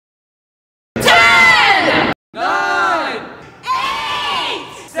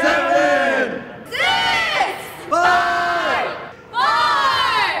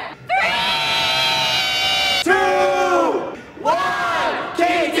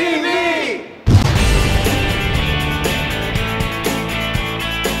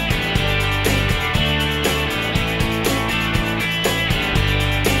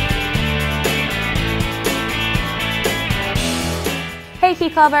Key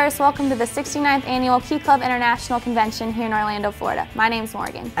Clubbers, welcome to the 69th Annual Key Club International Convention here in Orlando, Florida. My name's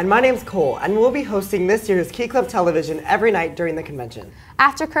Morgan. And my name's Cole, and we'll be hosting this year's Key Club Television every night during the convention.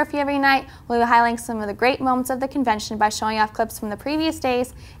 After curfew every night, we'll be highlighting some of the great moments of the convention by showing off clips from the previous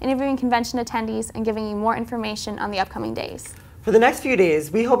days, interviewing convention attendees, and giving you more information on the upcoming days. For the next few days,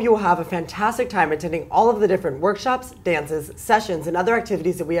 we hope you will have a fantastic time attending all of the different workshops, dances, sessions, and other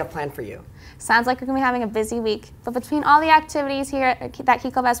activities that we have planned for you. Sounds like we're going to be having a busy week, but between all the activities here that Key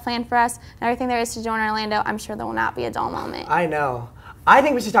Club has planned for us and everything there is to do in Orlando, I'm sure there will not be a dull moment. I know. I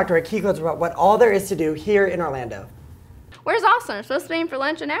think we should talk to our Key Clubs about what all there is to do here in Orlando. Where's Austin? We're supposed to be in for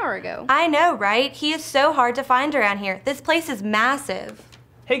lunch an hour ago. I know, right? He is so hard to find around here. This place is massive.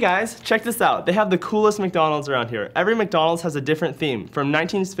 Hey guys, check this out. They have the coolest McDonald's around here. Every McDonald's has a different theme. From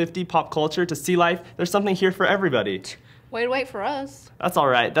 1950 pop culture to sea life, there's something here for everybody. Way to wait for us. That's all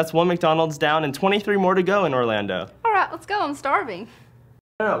right. That's one McDonald's down and 23 more to go in Orlando. All right, let's go. I'm starving.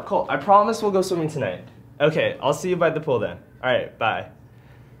 No, Cole, I promise we'll go swimming tonight. Okay, I'll see you by the pool then. All right, bye.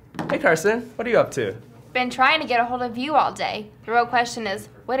 Hey Carson, what are you up to? Been trying to get a hold of you all day. The real question is,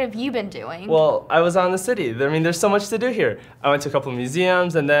 what have you been doing? Well, I was out in the city. I mean, there's so much to do here. I went to a couple of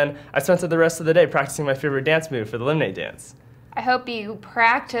museums, and then I spent the rest of the day practicing my favorite dance move for the Lemonade Dance. I hope you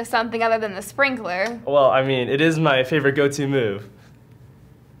practice something other than the sprinkler. Well, I mean, it is my favorite go-to move.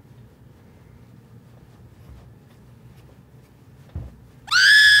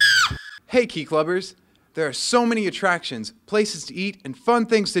 Hey Key Clubbers! There are so many attractions, places to eat, and fun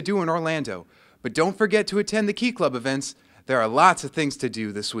things to do in Orlando. But don't forget to attend the Key Club events. There are lots of things to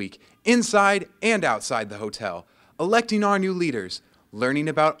do this week, inside and outside the hotel. Electing our new leaders, learning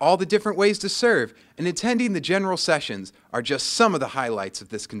about all the different ways to serve, and attending the general sessions are just some of the highlights of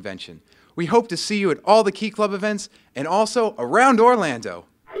this convention. We hope to see you at all the Key Club events and also around Orlando.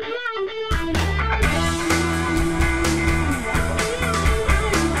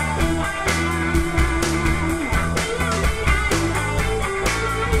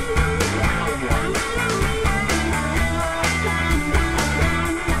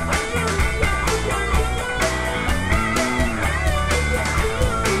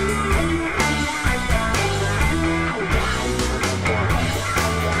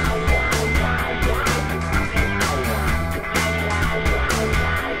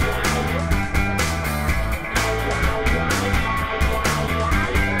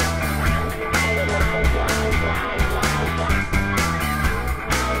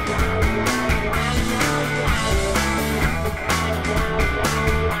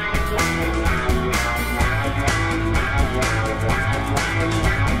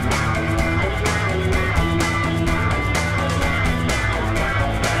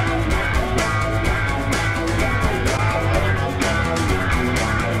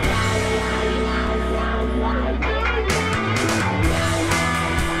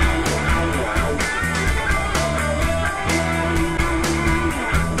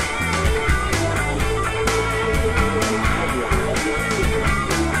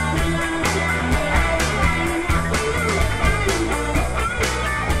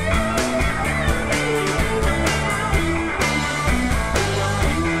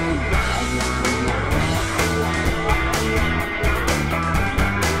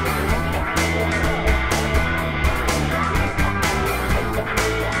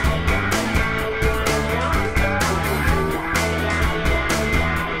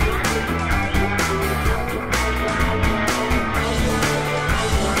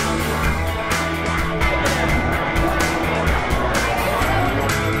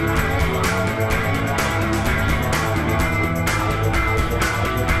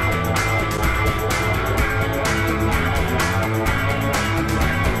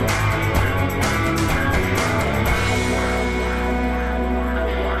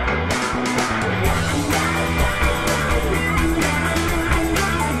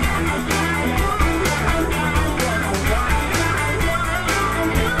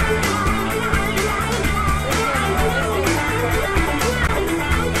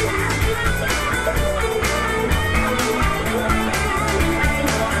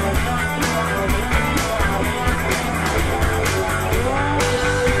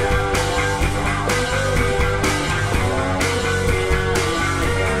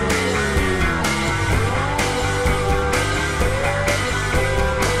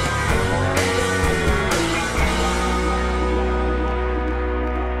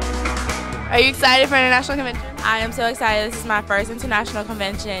 Are you excited for International Convention? I am so excited. This is my first international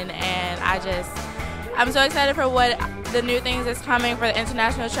convention, and I'm so excited for what the new things that's coming for the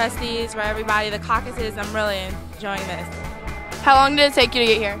international trustees, for everybody, the caucuses. I'm really enjoying this. How long did it take you to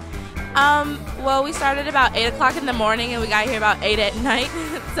get here? Well, we started about 8 o'clock in the morning and we got here about 8 at night,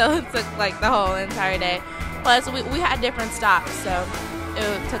 so it took like the whole entire day. Plus, we had different stops, so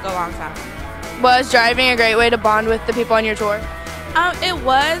it took a long time. Was driving a great way to bond with the people on your tour? It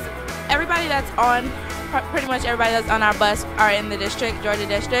was. Everybody that's on, pretty much everybody that's on our bus are in the district, Georgia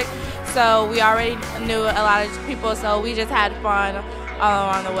district, so we already knew a lot of people, so we just had fun all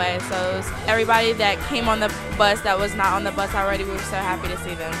along the way. So it was everybody that came on the bus that was not on the bus already, we were so happy to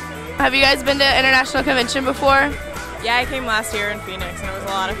see them. Have you guys been to International Convention before? Yeah, I came last year in Phoenix and it was a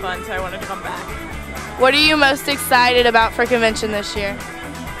lot of fun, so I wanted to come back. What are you most excited about for convention this year?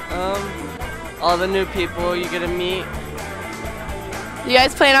 All the new people you get to meet. Do you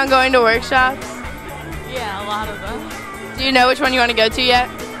guys plan on going to workshops? Yeah, a lot of them. Do you know which one you want to go to yet?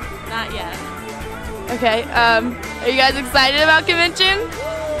 Not yet. Okay, are you guys excited about convention?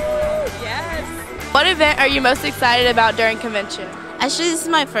 Yes. What event are you most excited about during convention? Actually, this is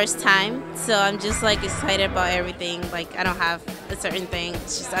my first time, so I'm just like excited about everything. Like, I don't have a certain thing,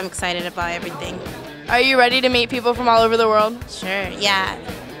 it's just I'm excited about everything. Are you ready to meet people from all over the world? Sure, yeah.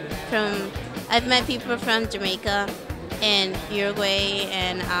 I've met people from Jamaica and Uruguay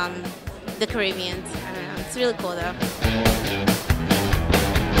and the Caribbean. I don't know, it's really cool though.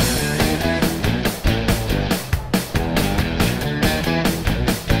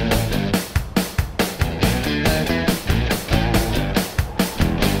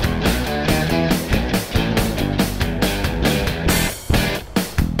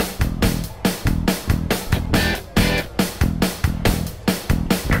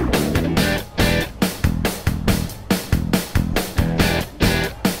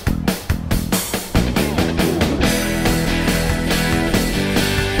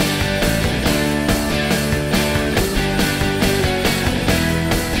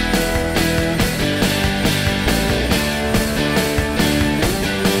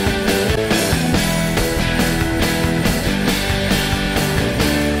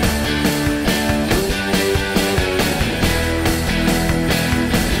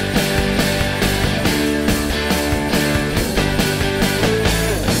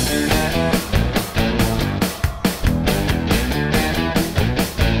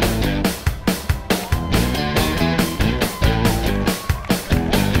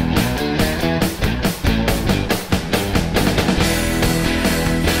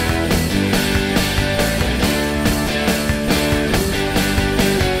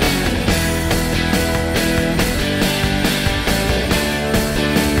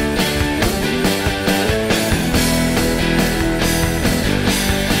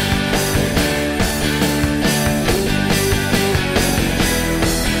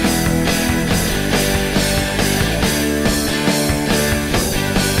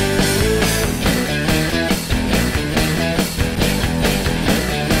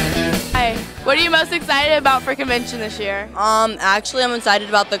 What are you most excited about for convention this year? Actually, I'm excited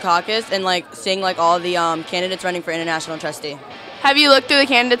about the caucus and like seeing like all the candidates running for international trustee. Have you looked through the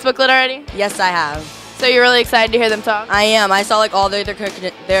candidates booklet already? Yes, I have. So you're really excited to hear them talk? I am. I saw like all their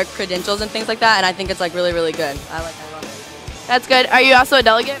credentials and things like that, and I think it's like really, really good. I love it. That's good. Are you also a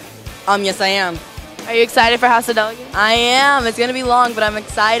delegate? Yes, I am. Are you excited for House of Delegates? I am. It's gonna be long, but I'm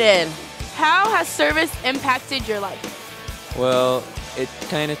excited. How has service impacted your life? Well, it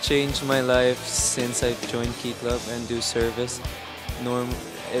kind of changed my life since I've joined Key Club and do service.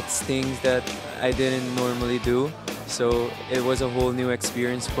 It's things that I didn't normally do, so it was a whole new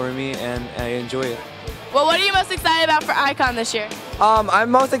experience for me, and I enjoy it. Well, what are you most excited about for Icon this year? I'm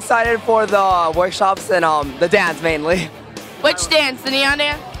most excited for the workshops and the dance mainly. Which dance? The neon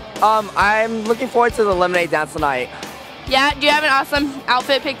dance? I'm looking forward to the lemonade dance tonight. Yeah, do you have an awesome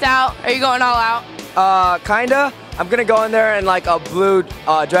outfit picked out? Are you going all out? Kinda. I'm gonna go in there in like a blue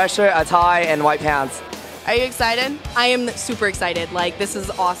dress shirt, a tie, and white pants. Are you excited? I am super excited. Like, this is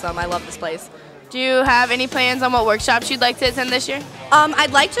awesome. I love this place. Do you have any plans on what workshops you'd like to attend this year?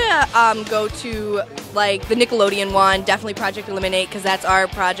 I'd like to go to like the Nickelodeon one, definitely Project Eliminate, because that's our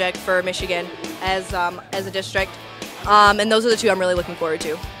project for Michigan as a district. And those are the two I'm really looking forward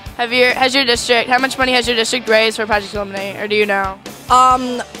to. How much money has your district raised for Project Eliminate, or do you know?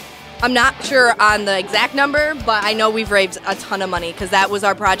 I'm not sure on the exact number, but I know we've raised a ton of money because that was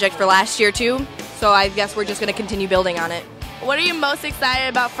our project for last year too. So I guess we're just going to continue building on it. What are you most excited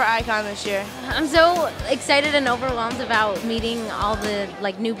about for Icon this year? I'm so excited and overwhelmed about meeting all the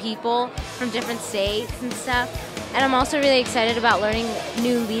new people from different states and stuff. And I'm also really excited about learning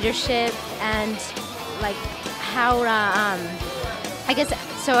new leadership and how to, I guess,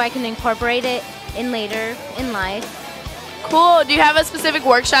 so I can incorporate it in later in life. Cool. Do you have a specific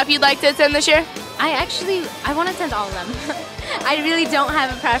workshop you'd like to attend this year? I want to attend all of them. I really don't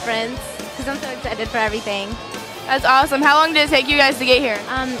have a preference because I'm so excited for everything. That's awesome. How long did it take you guys to get here?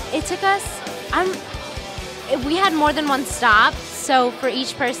 It took us, we had more than one stop, so for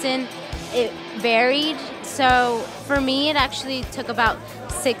each person it varied. So for me, it actually took about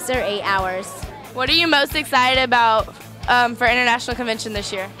 6 or 8 hours. What are you most excited about for International Convention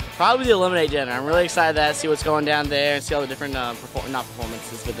this year? Probably the Eliminate Dinner. I'm really excited to see what's going down there and see all the different, not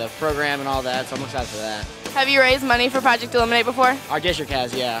performances, but the program and all that, so I'm excited for that. Have you raised money for Project Eliminate before? Our district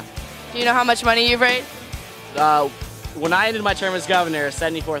has, yeah. Do you know how much money you've raised? When I ended my term as governor,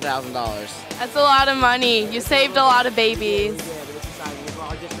 $74,000. That's a lot of money. You saved a lot of babies. Yeah, but it's exciting.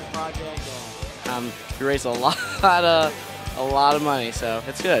 Our district project. We raised a lot of money, so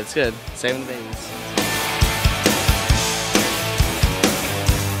it's good. It's good. Saving the babies.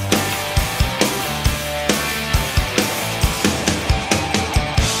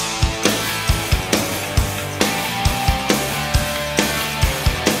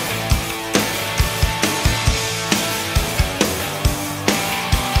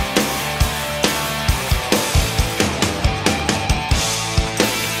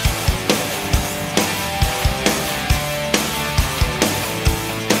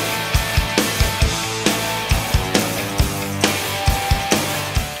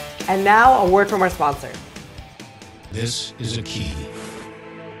 And now, a word from our sponsor. This is a key.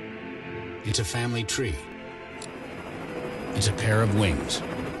 It's a family tree. It's a pair of wings.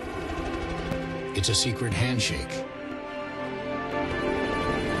 It's a secret handshake.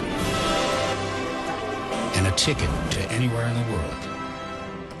 And a ticket to anywhere in the world.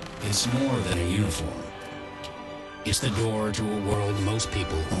 It's more than a uniform. It's the door to a world most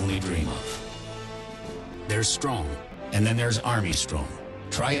people only dream of. There's Strong, and then there's Army Strong.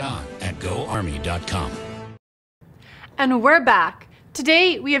 Try it on at GoArmy.com. And we're back.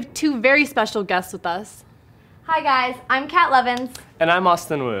 Today, we have two very special guests with us. Hi guys, I'm Kat Levins. And I'm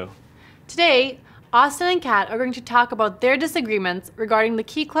Austin Wu. Today, Austin and Kat are going to talk about their disagreements regarding the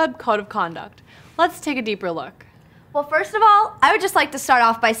Key Club Code of Conduct. Let's take a deeper look. Well, first of all, I would just like to start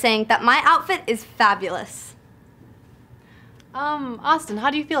off by saying that my outfit is fabulous. Austin, how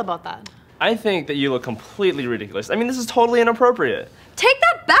do you feel about that? I think that you look completely ridiculous. I mean, this is totally inappropriate. Take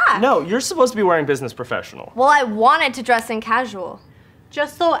that back! No, you're supposed to be wearing business professional. Well, I wanted to dress in casual.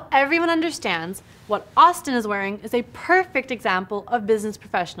 Just so everyone understands, what Austin is wearing is a perfect example of business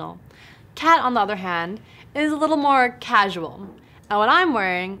professional. Kat, on the other hand, is a little more casual. And what I'm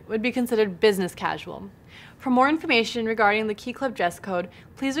wearing would be considered business casual. For more information regarding the Key Club dress code,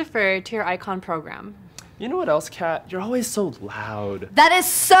 please refer to your Icon program. You know what else, Kat? You're always so loud. That is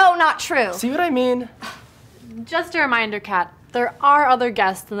so not true. See what I mean? Just a reminder, Kat, there are other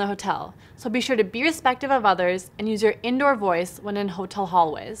guests in the hotel, so be sure to be respectful of others and use your indoor voice when in hotel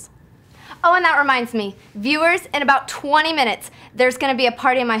hallways. Oh, and that reminds me, viewers, in about 20 minutes, there's gonna be a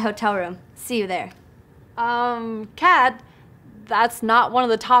party in my hotel room. See you there. Kat, that's not one of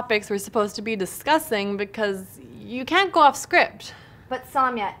the topics we're supposed to be discussing because you can't go off script. But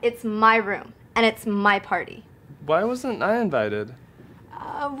Samya, it's my room, and it's my party. Why wasn't I invited?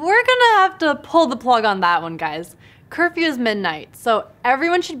 We're gonna have to pull the plug on that one, guys. Curfew is midnight, so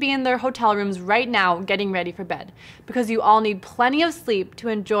everyone should be in their hotel rooms right now getting ready for bed, because you all need plenty of sleep to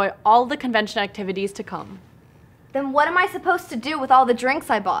enjoy all the convention activities to come. Then what am I supposed to do with all the drinks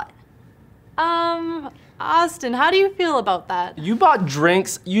I bought? Austin, how do you feel about that? You bought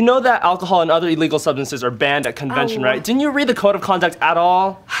drinks. You know that alcohol and other illegal substances are banned at convention, right? Didn't you read the code of conduct at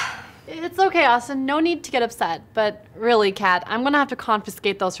all? It's okay, Austin. No need to get upset. But really, Kat, I'm gonna have to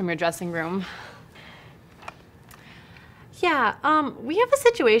confiscate those from your dressing room. Yeah, we have a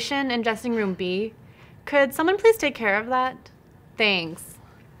situation in dressing room B. Could someone please take care of that? Thanks.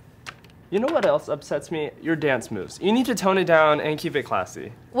 You know what else upsets me? Your dance moves. You need to tone it down and keep it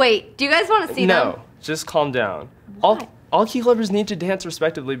classy. Wait, do you guys want to see them? No, just calm down. All Key Clubbers need to dance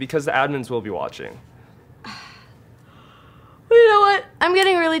respectively because the admins will be watching. You know what? I'm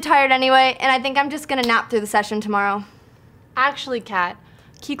getting really tired anyway, and I think I'm just gonna nap through the session tomorrow. Actually, Kat,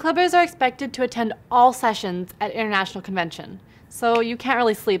 Key Clubbers are expected to attend all sessions at International Convention, so you can't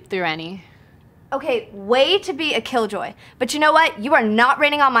really sleep through any. Okay, way to be a killjoy. But you know what? You are not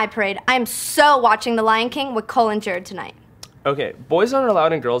raining on my parade. I am so watching The Lion King with Cole and Jared tonight. Okay, boys aren't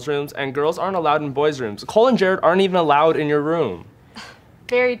allowed in girls' rooms, and girls aren't allowed in boys' rooms. Cole and Jared aren't even allowed in your room.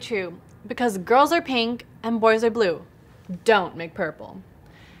 Very true, because girls are pink and boys are blue. Don't make purple.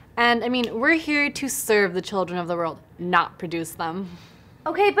 And I mean, we're here to serve the children of the world, not produce them.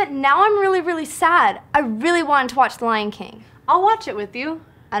 Okay, but now I'm really, really sad. I really wanted to watch The Lion King. I'll watch it with you.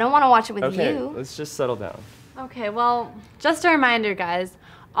 I don't want to watch it with Okay, you. let's just settle down. Okay, well, just a reminder, guys.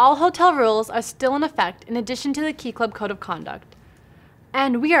 All hotel rules are still in effect in addition to the Key Club Code of Conduct.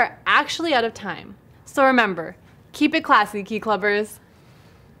 And we are actually out of time. So remember, keep it classy, Key Clubbers.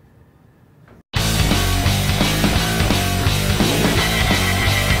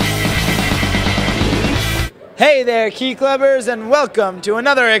 Hey there, Key Clubbers, and welcome to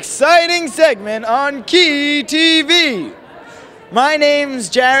another exciting segment on Key TV. My name's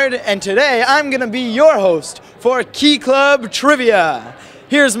Jared, and today I'm going to be your host for Key Club Trivia.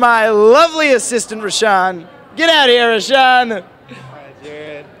 Here's my lovely assistant, Rashawn. Get out of here, Rashawn.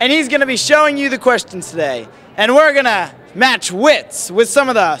 Jared. And he's going to be showing you the questions today. And we're going to match wits with some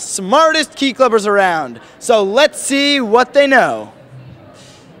of the smartest Key Clubbers around. So let's see what they know.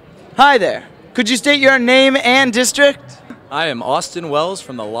 Hi there. Could you state your name and district? I am Austin Wells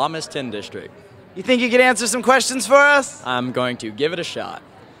from the Lamiston District. You think you could answer some questions for us? I'm going to give it a shot.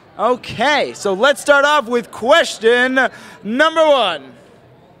 Okay, so let's start off with question number 1.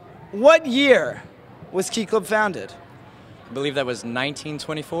 What year was Key Club founded? I believe that was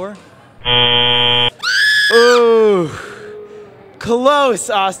 1924. Ooh, close,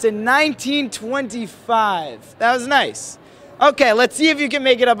 Austin. 1925. That was nice. Okay, let's see if you can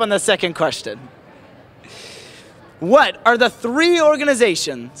make it up on the second question. What are the 3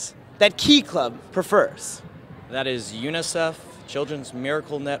 organizations that Key Club prefers? That is UNICEF, Children's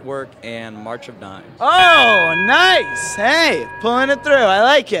Miracle Network, and March of Dimes. Oh, nice. Hey, pulling it through. I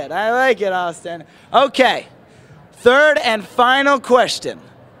like it, Austin. Okay, third and final question.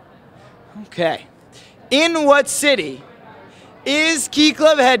 Okay, in what city is Key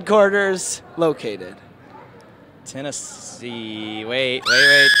Club headquarters located? Tennessee. Wait,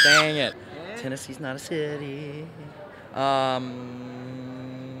 dang it. Tennessee's not a city. I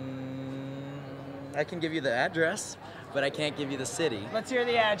can give you the address, but I can't give you the city. Let's hear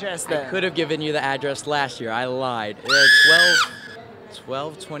the address then. I could have given you the address last year. I lied.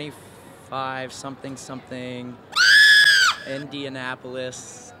 1225 something.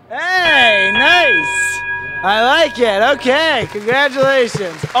 Indianapolis. Hey, nice. I like it. Okay,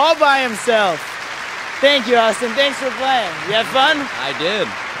 congratulations. All by himself. Thank you, Austin. Thanks for playing. You had fun? I did.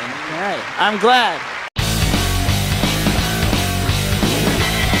 All right. I'm glad.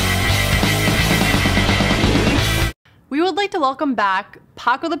 We would like to welcome back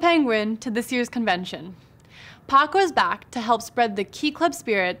Paco the Penguin to this year's convention. Paco is back to help spread the Key Club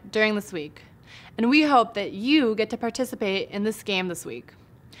spirit during this week, and we hope that you get to participate in this game this week.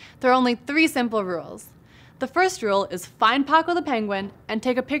 There are only 3 simple rules. The first rule is find Paco the Penguin and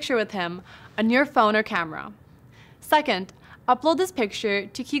take a picture with him on your phone or camera. Second, upload this picture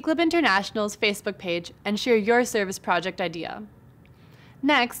to Key Club International's Facebook page and share your service project idea.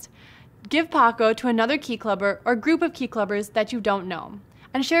 Next, give Paco to another Key Clubber or group of Key Clubbers that you don't know,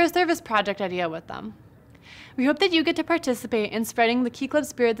 and share a service project idea with them. We hope that you get to participate in spreading the Key Club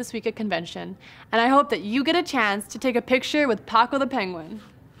spirit this week at convention, and I hope that you get a chance to take a picture with Paco the Penguin.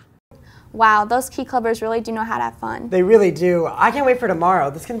 Wow, those Key Clubbers really do know how to have fun. They really do. I can't wait for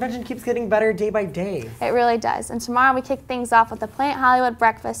tomorrow. This convention keeps getting better day by day. It really does. And tomorrow we kick things off with a Planet Hollywood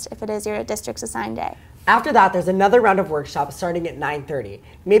breakfast if it is your district's assigned day. After that, there's another round of workshops starting at 9:30.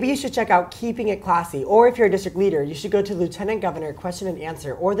 Maybe you should check out Keeping It Classy, or if you're a district leader, you should go to Lieutenant Governor Question and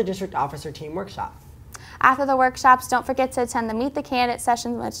Answer or the District Officer Team Workshop. After the workshops, don't forget to attend the Meet the Candidate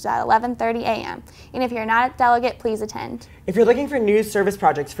session, which is at 11:30 a.m. And if you're not a delegate, please attend. If you're looking for new service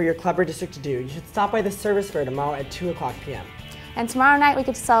projects for your club or district to do, you should stop by the service fair tomorrow at 2:00 p.m. And tomorrow night, we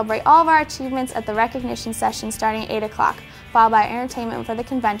get to celebrate all of our achievements at the recognition session starting at 8 o'clock, followed by entertainment for the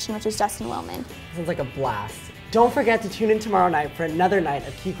convention, which is Justin Willman. Sounds like a blast. Don't forget to tune in tomorrow night for another night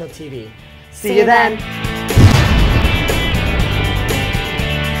of Key Club TV. See you then.